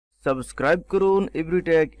Subscribe করুন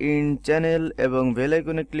এভরিটেক in channel এবং bell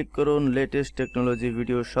আইকনে ক্লিক করুন লেটেস্ট টেকনোলজি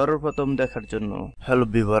ভিডিও সর্বপ্রথম দেখার জন্য। হ্যালো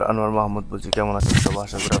ভিউয়ার, আনোয়ার মাহমুদ বলছি। কেমন আছেন সব?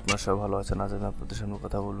 আশা করি আপনারা সব ভালো আছেন। আজ আমি আপনাদের সামনে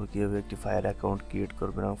কথা বলবো কিভাবে একটি ফায়ার অ্যাকাউন্ট ক্রিয়েট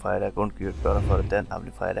করবেন এবং ফায়ার অ্যাকাউন্ট ক্রিয়েট করার পরে দেন আপনি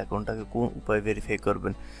ফায়ার অ্যাকাউন্টটাকে কোন উপায়ে ভেরিফাই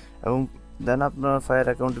করবেন এবং দেন আপনার ফায়ার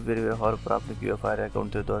অ্যাকাউন্ট ভেরিফাই হওয়ার পর আপনি কীভাবে ফায়ার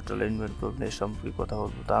অ্যাকাউন্টে $10 ইনভেস্ট করবেন এই সম্পর্কে কথা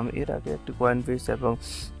বলবো। তো আমি এর আগে একটি কয়েন পেজ এবং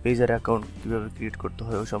পেজার অ্যাকাউন্ট কীভাবে ক্রিয়েট করতে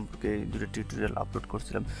হয় ওই সম্পর্কে দুটো টিউটোরিয়াল আপলোড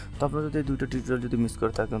করছিলাম। তো আপনারা যদি এই দুটো টিউটোরিয়াল যদি মিস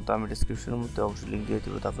করে থাকেন তো আমি ডিসক্রিপশনের মধ্যে অবশ্যই লিঙ্ক দিয়ে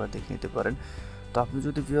দেবো, তো আপনারা দেখে নিতে পারেন। তো আপনি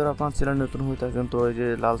যদি ভিউয়ার আপনার চ্যানেল নতুন হয়ে থাকেন তো ওই যে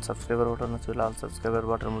লাল সাবস্ক্রাইবার বাটন আছে, লাল সাবস্ক্রাইবার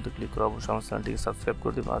বাটনের মধ্যে ক্লিক করে অবশ্যই আমার চ্যানেলটিকে সাবস্ক্রাইব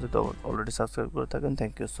করে দেবেন। আর যদি অলরেডি সাবস্ক্রাইব করে থাকেন,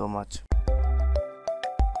 thank you so much.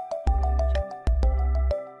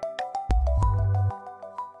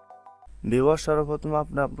 Viewer সর্বপ্রথম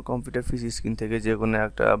আপনি আপনার কম্পিউটার পিসি স্ক্রিন থেকে যে কোনো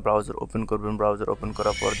একটা ব্রাউজার ওপেন করবেন। ব্রাউজার ওপেন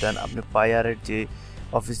করার পর দেন আপনি পায়ারের যে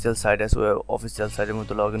অফিসিয়াল সাইট আছে ওই অফিসিয়াল সাইটের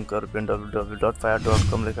মধ্যে লগ ইন করবেন।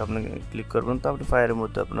 www.fire.com লিখে আপনি ক্লিক করবেন। তো আপনি ফায়ারের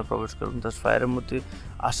মধ্যে আপনার প্রবেশ করবেন। তো ফায়ারের মধ্যে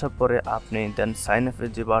আসার পরে আপনি দেন সাইন আপের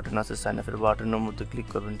যে বাটন আছে সাইন আপের বাটনের মধ্যে ক্লিক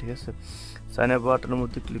করবেন, ঠিক আছে। সাইন আপ বাটনের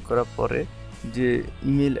মধ্যে ক্লিক করার পরে যে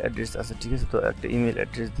ইমেল অ্যাড্রেস আছে, ঠিক আছে, তো একটা ইমেল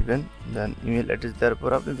অ্যাড্রেস দিবেন। দেন ইমেল অ্যাড্রেস দেওয়ার পর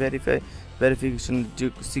আপনি ভেরিফিকেশন যে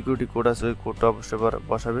সিকিউরিটি কোড আছে ওই কোডটা অবশ্যই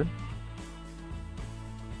বসাবেন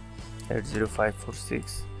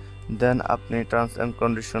 80546। দেন আপনি টার্মস অ্যান্ড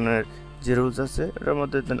কন্ডিশনের যে রুলস আছে এটার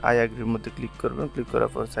মধ্যে দেন আই অ্যাগ্রির মধ্যে ক্লিক করবেন। ক্লিক করার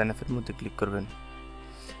পর সাইন আপের মধ্যে ক্লিক করবেন।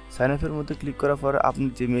 সাইন আপের মধ্যে ক্লিক করার পর আপনি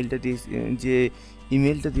যে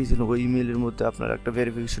ইমেলটা দিয়েছিলেন ওই ইমেলের মধ্যে আপনার একটা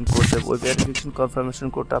ভেরিফিকেশন কোড দেবে। ওই ভেরিফিকেশন কনফার্মেশন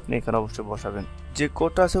কোডটা আপনি এখানে অবশ্যই বসাবেন। যে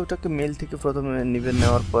কোডটা আছে ওটাকে মেল থেকে প্রথমে নেবেন,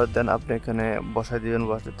 নেওয়ার পর দেন আপনি এখানে বসাই দেবেন।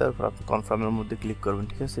 বসাতে তারপর আপনি কনফার্মের মধ্যে ক্লিক করবেন,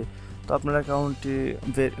 ঠিক আছে। তো আপনার অ্যাকাউন্টটি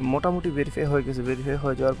মোটামুটি ভেরিফাই হয়ে গেছে। ভেরিফাই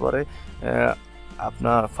হয়ে যাওয়ার পরে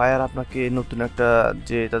আপনার ফায়ার আপনাকে নতুন একটা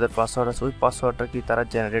যে তাদের পাসওয়ার্ড আছে ওই পাসওয়ার্ডটা কি তারা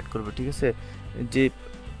জেনারেট করবে, ঠিক আছে। যে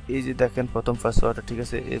এই যে দেখেন প্রথম পাসওয়ার্ডটা, ঠিক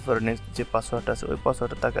আছে, এরপরে নেক্সট যে পাসওয়ার্ডটা আছে ওই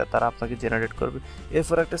পাসওয়ার্ডটা তারা আপনাকে জেনারেট করবে।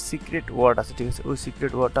 এরপর একটা সিক্রেট ওয়ার্ড আছে, ঠিক আছে। ওই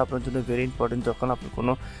সিক্রেট ওয়ার্ডটা আপনার জন্য ভেরি ইম্পর্টেন্ট যখন আপনি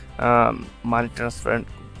কোনো মানি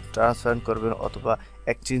ট্রান্সফার করবেন অথবা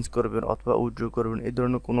এক্সচেঞ্জ করবেন অথবা উইথড্র করবেন এই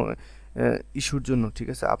ধরনের কোনো ইস্যুর জন্য, ঠিক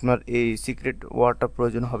আছে, আপনার এই সিক্রেট ওয়ার্ডটা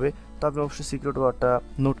প্রয়োজন হবে। তো আপনি অবশ্যই সিক্রেট ওয়ার্ডটা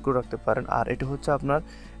নোট করে রাখতে পারেন। আর এটা হচ্ছে আপনার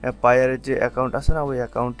পায়ারের যে অ্যাকাউন্ট আছে না ওই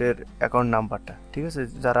অ্যাকাউন্টের অ্যাকাউন্ট নাম্বারটা, ঠিক আছে।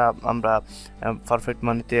 যারা আমরা পারফেক্ট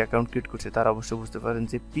মানিতে অ্যাকাউন্ট ক্রিয়েট করছি তারা অবশ্যই বুঝতে পারেন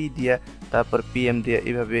যে পি দিয়া তারপর PM দিয়া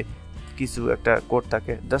এইভাবে কিছু একটা কোড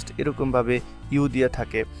থাকে, জাস্ট এরকমভাবে ইউ দিয়া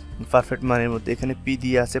থাকে পারফেক্ট মানির মধ্যে, এখানে পি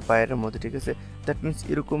দিয়ে আছে পায়ারের মধ্যে, ঠিক আছে। দ্যাট মিনস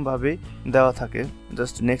এরকমভাবে দেওয়া থাকে।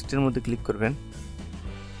 জাস্ট নেক্সটের মধ্যে ক্লিক করবেন।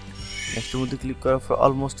 নেক্সটের মধ্যে ক্লিক করার পর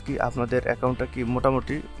অলমোস্ট কি আপনাদের অ্যাকাউন্টটা কি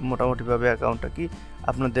মোটামুটিভাবে অ্যাকাউন্টটা কি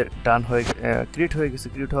আপনাদের ডান হয়ে ক্রিয়েট হয়ে গেছে।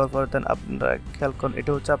 ক্রিয়েট হওয়ার পর দেন আপনারা খেয়াল করেন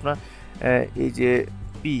এটা হচ্ছে আপনার এই যে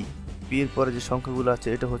পি এর পরে যে সংখ্যাগুলো আছে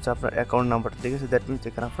এটা হচ্ছে আপনার অ্যাকাউন্ট নাম্বারটা, ঠিক আছে। দ্যাট মিনস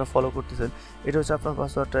এখানে আপনারা ফলো করতেছেন। এটা হচ্ছে আপনার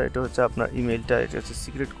পাসওয়ার্ডটা, এটা হচ্ছে আপনার ইমেলটা, এটা হচ্ছে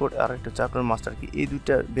সিক্রেট কোড, আর এটা হচ্ছে আপনার মাস্টার কি। এই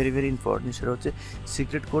দুইটা ভেরি ইম্পর্টেন্ট, সেটা হচ্ছে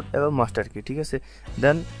সিক্রেট কোড এবং মাস্টার কি, ঠিক আছে।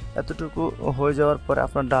 দেন এতটুকু হয়ে যাওয়ার পরে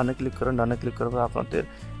আপনার ডানে ক্লিক করেন। ডানে ক্লিক করার পর আপনাদের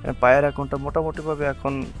পায়ার অ্যাকাউন্টটা মোটামুটিভাবে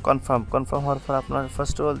এখন কনফার্ম হওয়ার পর আপনার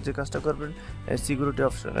ফার্স্ট অফ অল যে কাজটা করবেন সিকিউরিটি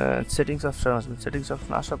অপশন সেটিংস অপশন আসবেন। সেটিংস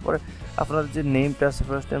অপশন আসার পরে আপনার যে নেমটা আছে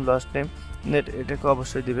ফার্স্ট নেম লাস্ট নেম এটাকে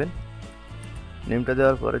অবশ্যই দিবেন। নেমটা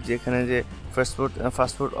দেওয়ার পরে যেখানে যে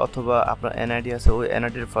ফার্স্টওয়ার্ড অথবা আপনার NID আছে ওই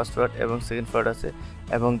NIDর ফার্স্টওয়ার্ড এবং সেকেন্ড ওয়ার্ড আছে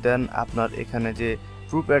এবং দেন আপনার এখানে যে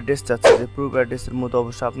প্রুফ অ্যাড্রেস আছে যে প্রুফ অ্যাড্রেসের মধ্যে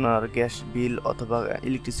অবশ্যই আপনার গ্যাস বিল অথবা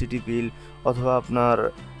ইলেকট্রিসিটি বিল অথবা আপনার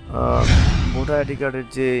ভোটার আইডি কার্ডের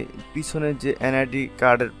যে পিছনের যে NID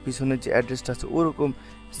কার্ডের পিছনের যে অ্যাড্রেসটা আছে ওরকম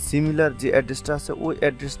সিমিলার যে অ্যাড্রেসটা আছে ওই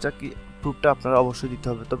অ্যাড্রেসটা কি প্রুফটা আপনারা অবশ্যই দিতে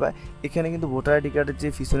হবে। তবে এখানে কিন্তু ভোটার আইডি কার্ডের যে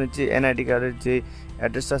পিছনের যে NID কার্ডের যে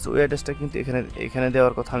অ্যাড্রেসটা আছে ওই অ্যাড্রেসটা কিন্তু এখানে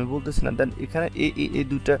দেওয়ার কথা আমি বলতেছি না। দেন এখানে এই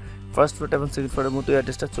দুইটা ফার্স্ট ওয়ার্ড এবং সেকেন্ড ওয়ার্ডের মতো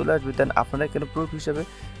অ্যাড্রেসটা চলে আসবে। দেন আপনারা এখানে প্রুফ হিসাবে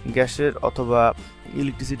গ্যাসের অথবা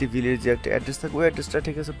ইলেকট্রিসিটি বিলের যে একটা অ্যাড্রেস থাকে ওই অ্যাড্রেসটা,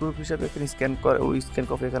 ঠিক আছে, প্রুফ হিসাবে এখানে স্ক্যান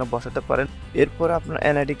কপি এখানে বসাতে পারেন। এরপরে আপনার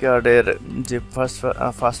NID কার্ডের যে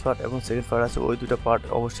ফার্স্ট পার্ট এবং সেকেন্ড পার্ট আছে ওই দুটো পার্ট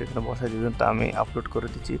অবশ্যই এখানে বসাই দেবেন। তা আমি আপলোড করে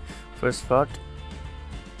দিচ্ছি ফার্স্ট পার্ট,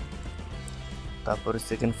 তারপরে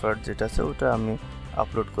সেকেন্ড পার্ট যেটা আছে ওটা আমি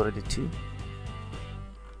আপলোড করে দিচ্ছি,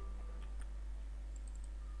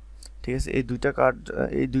 ঠিক আছে।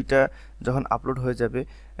 এই দুইটা যখন আপলোড হয়ে যাবে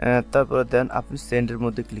তারপরে দেন আপনি সেন্ডের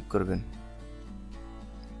মধ্যে ক্লিক করবেন।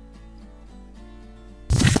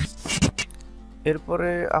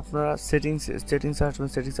 এরপরে আপনারা সেটিংস আসবেন।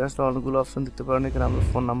 সেটিংস আসলে অনেকগুলো অপশন দেখতে পারেন। এখানে আপনার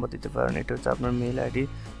ফোন নাম্বার দিতে পারেন, এটা হচ্ছে আপনার মেইল আইডি।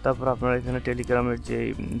 তারপর আপনারা এখানে টেলিগ্রামের যে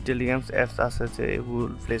টেলিগ্রাম অ্যাপস আছে যে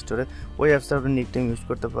গুগল প্লে স্টোরে ওই অ্যাপসটা আপনি নিকনেম ইউজ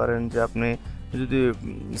করতে পারেন, যে আপনি যদি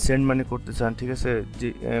সেন্ড মানি করতে চান, ঠিক আছে,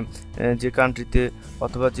 যে কান্ট্রিতে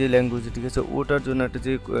অথবা যে ল্যাঙ্গুয়েজে, ঠিক আছে, ওটার জন্য একটা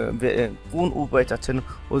যে কোন উপায় চাচ্ছেন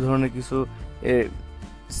ওই ধরনের কিছু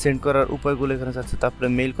সেন্ড করার উপায়গুলো এখানে চাচ্ছে। তারপরে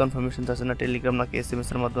মেইল কনফার্মেশন চাচ্ছেন না টেলিগ্রাম নাকি SMS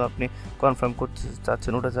এর মাধ্যমে আপনি কনফার্ম করতে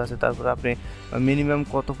চাচ্ছেন ওটা চাচ্ছে। তারপরে আপনি মিনিমাম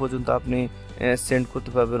কত পর্যন্ত আপনি সেন্ড করতে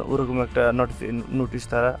পারবেন ওরকম একটা নোটিশ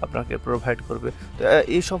তারা আপনাকে প্রোভাইড করবে। তো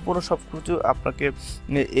এই সম্পূর্ণ সব কিছু আপনাকে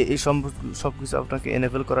সব কিছু আপনাকে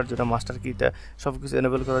এনেবল করার জন্য মাস্টার কিটা সব কিছু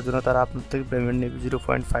এনেবল করার জন্য তারা আপনার থেকে পেমেন্ট নেবে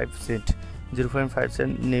 0.5 সেন্ট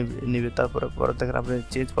নেবে। তারপরে দেখেন আপনি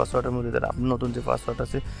চেঞ্জ পাসওয়ার্ডের মধ্যে দেন আপনার নতুন যে পাসওয়ার্ড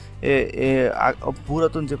আছে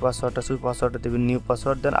পুরাতন যে পাসওয়ার্ড আছে ওই পাসওয়ার্ডটা দেবেন, নিউ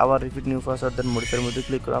পাসওয়ার্ড দেন, আবার রিপিট নিউ পাসওয়ার্ড দেন, মডিফাইয়ের মধ্যে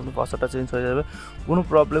ক্লিক করে আপনার পাসওয়ার্ডটা চেঞ্জ হয়ে যাবে। কোনো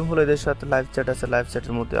প্রবলেম হলে এদের সাথে লাইভ চ্যাট আছে, লাইভ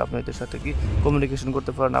চ্যাটের মধ্যে আপনি এদের সাথে কি কমিউনিকেশন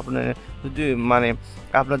করতে পারেন। আপনি যদি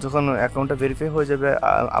আপনার যখন অ্যাকাউন্টটা ভেরিফাই হয়ে যাবে,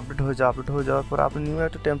 আপডেট হয়ে যাওয়ার পর আপনি নিউ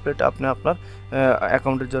একটা টেমপ্লেট আপনি আপনার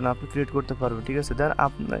অ্যাকাউন্টের জন্য আপনি ক্রিয়েট করতে পারবেন, ঠিক আছে। দেন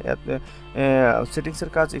আপনার সেটিংসের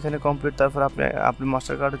কাজ এখানে কমপ্লিট। তারপর আপনি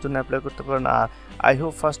মাস্টার কার্ডের জন্য অ্যাপ্লাই করতে পারেন। আর I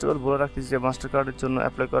hope first of all বলে রাখছি যে মাস্টার কার্ডের জন্য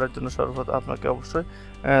অ্যাপ্লাই করার জন্য সর্বপ্রথম আপনাকে অবশ্যই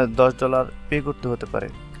 $10 পে করতে হতে পারে।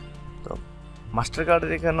 তো মাস্টার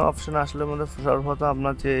কার্ডের এখানে অপশন আসলে মধ্যে সর্বপ্রথম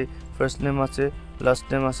আপনার যে ফার্স্ট নেম আছে, লাস্ট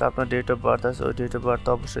নেম আছে, আপনার ডেট অফ বার্থ আছে, ওই ডেট অফ বার্থ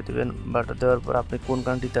অবশ্যই দেবেন। বার্থ দেওয়ার পর আপনি কোন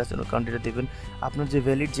কান্ট্রিতে আছেন ওই কান্ট্রিটা দেবেন। আপনার যে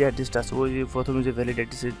ভ্যালিড যে অ্যাড্রেসটা আছে ওই প্রথমে যে ভ্যালিড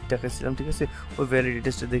অ্যাড্রেস দেখাচ্ছিলাম, ঠিক আছে, ওই ভ্যালিড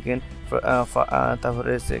অ্যাড্রেসটা দেখেন।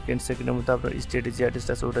 তারপরে সেকেন্ডের মধ্যে আপনার স্টেটের যে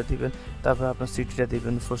অ্যাড্রেসটা আছে ওটা দিবেন। তারপরে আপনার সিটিটা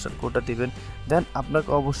দিবেন, সোশ্যাল কোডটা দিবেন। দেন আপনাকে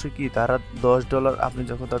অবশ্যই কি তারা $10 আপনি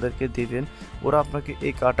যখন তাদেরকে দিবেন ওরা আপনাকে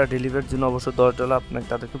এই কার্ডটা ডেলিভারির জন্য অবশ্যই $10 আপনাকে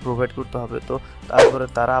তাদেরকে প্রোভাইড করতে হবে। তো তারপরে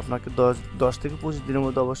তারা আপনাকে 10 থেকে 25 দিনের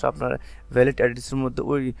মধ্যে অবশ্যই আপনার ভ্যালিড অ্যাড্রেসের মধ্যে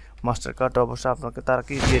ওই মাস্টার কার্ডটা অবশ্যই আপনাকে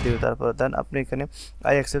তারাকে দিয়ে দেবে। তারপরে দেন আপনি এখানে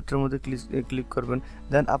আই অ্যাকসেপ্টের মধ্যে ক্লিক করবেন।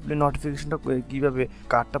 দেন আপনি নোটিফিকেশনটা কীভাবে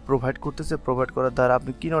কার্ডটা প্রোভাইড করার দ্বারা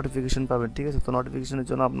আপনি কী নোটিফিকেশন পাবেন, ঠিক আছে। তো নোটিফিকেশনের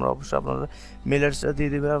জন্য আপনারা অবশ্যই আপনারা মেল অ্যাড্রেসটা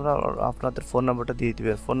দিয়ে দেবেন, আপনাদের ফোন নাম্বারটা দিয়ে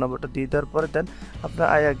দেবেন। ফোন নাম্বারটা দিয়ে দেওয়ার পরে দেন আপনার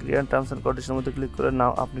I agree and terms and কন্ডিশনের মধ্যে ক্লিক করে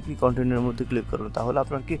নাও আপনি কি কন্টিনিউর মধ্যে ক্লিক করবেন। তাহলে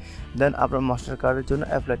আপনার কি দেন আপনার মাস্টার কার্ডের জন্য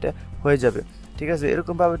অ্যাপ্লাইটা হয়ে যাবে, ঠিক আছে।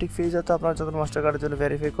 এরকমভাবে ঠিক ফেজ হতো আপনার যখন মাস্টার কার্ডের জন্য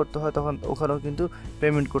ভেরিফাই করতে হয় তখন ওখানেও কিন্তু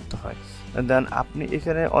পেমেন্ট করতে হয়। দেন আপনি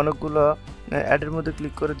এখানে অনেকগুলো অ্যাডের মধ্যে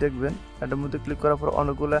ক্লিক করে দেখবেন। অ্যাডের মধ্যে ক্লিক করার পর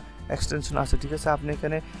অনেকগুলো এক্সটেনশন আছে, ঠিক আছে। আপনি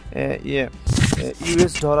এখানে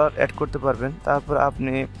US ডলার অ্যাড করতে পারবেন, তারপর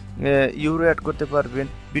আপনি ইউরো অ্যাড করতে পারবেন,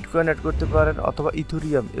 বিটকয়েন অ্যাড করতে পারেন, অথবা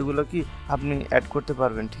ইথেরিয়াম এগুলো কি আপনি অ্যাড করতে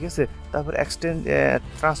পারবেন, ঠিক আছে। তারপর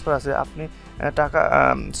ট্রান্সফার আছে, আপনি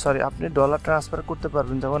আপনি ডলার ট্রান্সফার করতে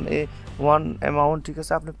পারবেন যেমন ওয়ান অ্যামাউন্ট, ঠিক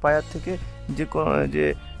আছে। আপনি পায়ার থেকে যে কোনো যে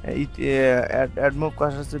অ্যাডমোভ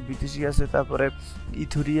কার্ড আছে, BTC আছে, তারপরে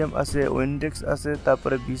ইথেরিয়াম আছে, ওয়েন্ডেক্স আছে,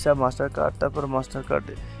 তারপরে ভিসা, মাস্টার কার্ড, তারপরে মাস্টার কার্ড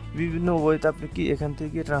বিভিন্ন ওয়েতে আপনি কি এখান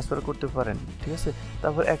থেকে ট্রান্সফার করতে পারেন, ঠিক আছে।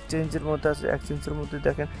 তারপর এক্সচেঞ্জের মধ্যে আছে, এক্সচেঞ্জের মধ্যে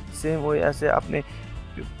দেখেন সেম ওয়ে আছে, আপনি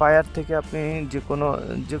পায়ার থেকে আপনি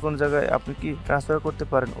যে কোনো জায়গায় আপনি কি ট্রান্সফার করতে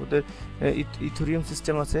পারেন। ওদের ইথেরিয়াম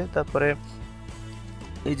সিস্টেম আছে। তারপরে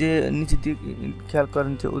এই যে নিচে দিয়ে খেয়াল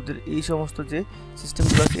করেন যে ওদের এই সমস্ত যে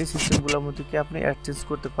সিস্টেমগুলো আছে এই সিস্টেমগুলোর মধ্যে কি আপনি অ্যাডজাস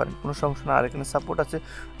করতে পারেন, কোনো সমস্যা না। আর এখানে সাপোর্ট আছে,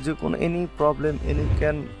 যে কোনো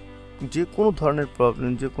যে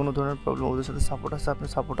কোনো ধরনের প্রবলেম ওদের সাথে সাপোর্ট আছে, আপনি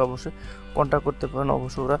সাপোর্ট অবশ্যই কন্ট্যাক্ট করতে পারেন।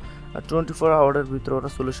 অবশ্যই ওরা 24 আওয়ারের ভিতরে ওরা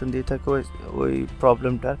সলিউশন দিয়ে থাকে ওই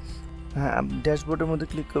প্রবলেমটার। হ্যাঁ, ড্যাশবোর্ডের মধ্যে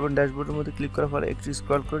ক্লিক করবেন। ড্যাশবোর্ডের মধ্যে ক্লিক করার পরে একটু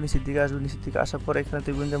স্ক্রল করে নিচের দিকে আসবেন। নিচের দিকে আসার পরে এখানে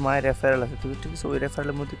দেখবেন যে মাই রেফারেল আছে, ঠিক আছে। ওই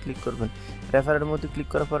রেফারেলের মধ্যে ক্লিক করবেন। রেফারেলের মধ্যে ক্লিক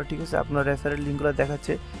করার পরে, ঠিক আছে, আপনার রেফারেল লিঙ্কগুলো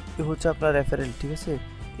দেখাচ্ছে এই হচ্ছে আপনার রেফারেল, ঠিক আছে।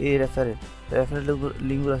 এই রেফারেল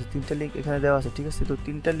লিঙ্কগুলো আছে, 3টা লিঙ্ক এখানে দেওয়া আছে, ঠিক আছে। তো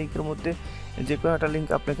 3টা লিঙ্কের মধ্যে যে কোনো একটা লিঙ্ক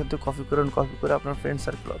আপনি এখান থেকে কপি করে আপনার ফ্রেন্ড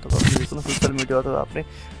সার্কেল অথবা যে কোনো সোশ্যাল মিডিয়া অথবা আপনি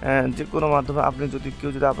যে কোনো মাধ্যমে আপনি কেউ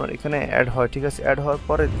যদি আপনার এখানে অ্যাড হয়, ঠিক আছে, অ্যাড হওয়ার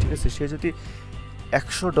পরে, ঠিক আছে, সে যদি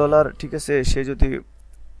 $100, ঠিক আছে, সে যদি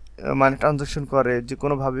ট্রানজাকশন করে যে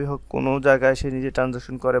কোনোভাবেই হোক, কোনো জায়গায় সে নিজে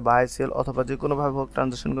ট্রানজাকশন করে বাই সেল অথবা যে কোনোভাবে হোক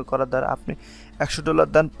ট্রানজাকশন করার দ্বারা আপনি $100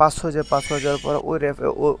 দেন, 5 হয়ে যায়। 5 হয়ে যাওয়ার পরে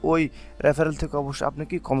ওই রেফারেল থেকে অবশ্যই আপনি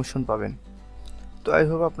কি কমিশন পাবেন। তো আই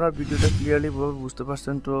হোপ আপনার ভিডিওটা ক্লিয়ারলি বুঝতে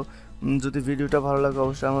পারছেন। তো যদি ভিডিওটা ভালো লাগে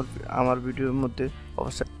অবশ্যই আমার ভিডিওর মধ্যে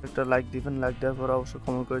অবশ্যই একটা লাইক দিবেন। লাইক দেওয়ার পর অবশ্যই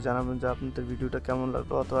কমেন্ট করে জানাবেন যে আপনাদের ভিডিওটা কেমন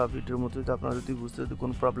লাগলো, অথবা ভিডিওর মধ্যে যদি আপনারা বুঝতে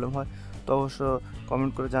কোনো প্রবলেম হয় তো অবশ্যই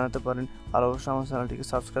কমেন্ট করে জানাতে পারেন। আর অবশ্যই আমার চ্যানেলটিকে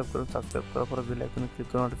সাবস্ক্রাইব করুন। সাবস্ক্রাইব করার পরে বেল আইকনে ক্লিক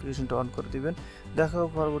করে নোটিফিকেশনটা অন করে দিবেন। দেখা হবে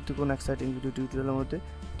পরবর্তী কোনো এক্সাইটিং ভিডিও টিউটোরিয়ালের মধ্যে।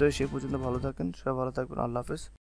 তো সেই পর্যন্ত ভালো থাকেন, সবাই ভালো থাকবেন। আল্লাহ হাফেজ।